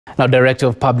Now, Director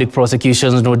of Public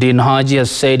Prosecutions Noordin Haji has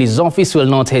said his office will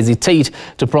not hesitate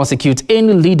to prosecute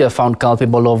any leader found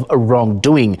culpable of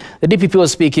wrongdoing. The DPP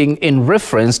was speaking in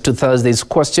reference to Thursday's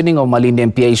questioning of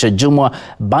Malindi MP Aisha Jumwa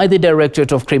by the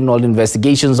Directorate of Criminal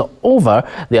Investigations over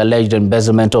the alleged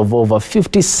embezzlement of over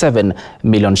 57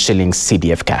 million shillings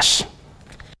CDF cash.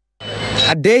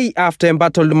 A day after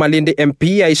embattled Malindi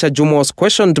MP Aisha Jumwa was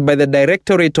questioned by the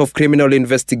Directorate of Criminal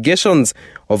Investigations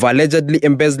of allegedly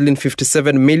embezzling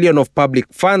 57 million of public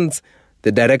funds,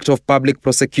 the Director of Public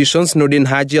Prosecutions Noordin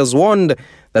Haji has warned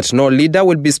that no leader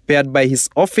will be spared by his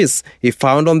office if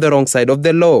found on the wrong side of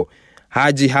the law.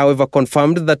 Haji, however,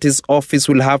 confirmed that his office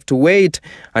will have to wait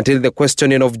until the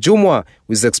questioning of Jumwa,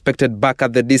 who is expected back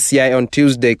at the DCI on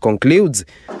Tuesday, concludes.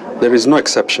 There is no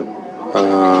exception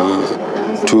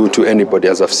to anybody,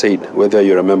 as I've said, whether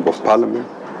you're a member of parliament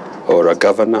or a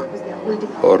governor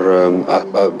or a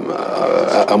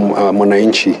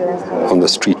mwananchi on the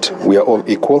street. We are all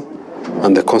equal,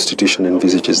 and the Constitution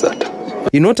envisages that.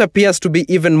 In what appears to be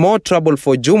even more trouble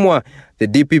for Jumwa, the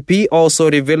DPP also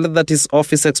revealed that his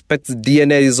office expects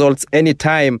DNA results any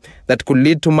time that could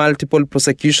lead to multiple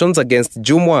prosecutions against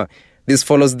Jumwa. This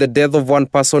follows the death of one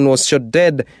person who was shot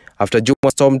dead after Jumwa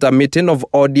stormed a meeting of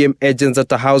ODM agents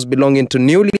at a house belonging to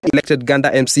newly elected Ganda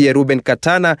MCA Ruben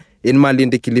Katana in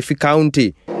Malindi, Kilifi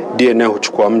County. DNA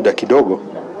huchukua muda kidogo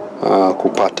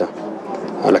kupata,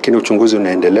 lakini uchunguzi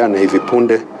unaendelea na hivi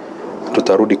punde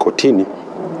tutarudi kotini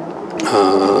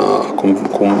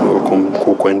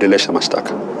kuendelesha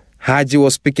mashtaka. Haji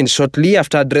was speaking shortly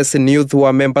after addressing youth who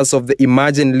are members of the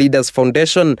Emerging Leaders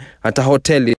Foundation at a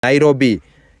hotel in Nairobi.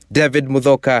 David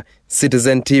Mudhoka,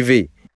 Citizen TV.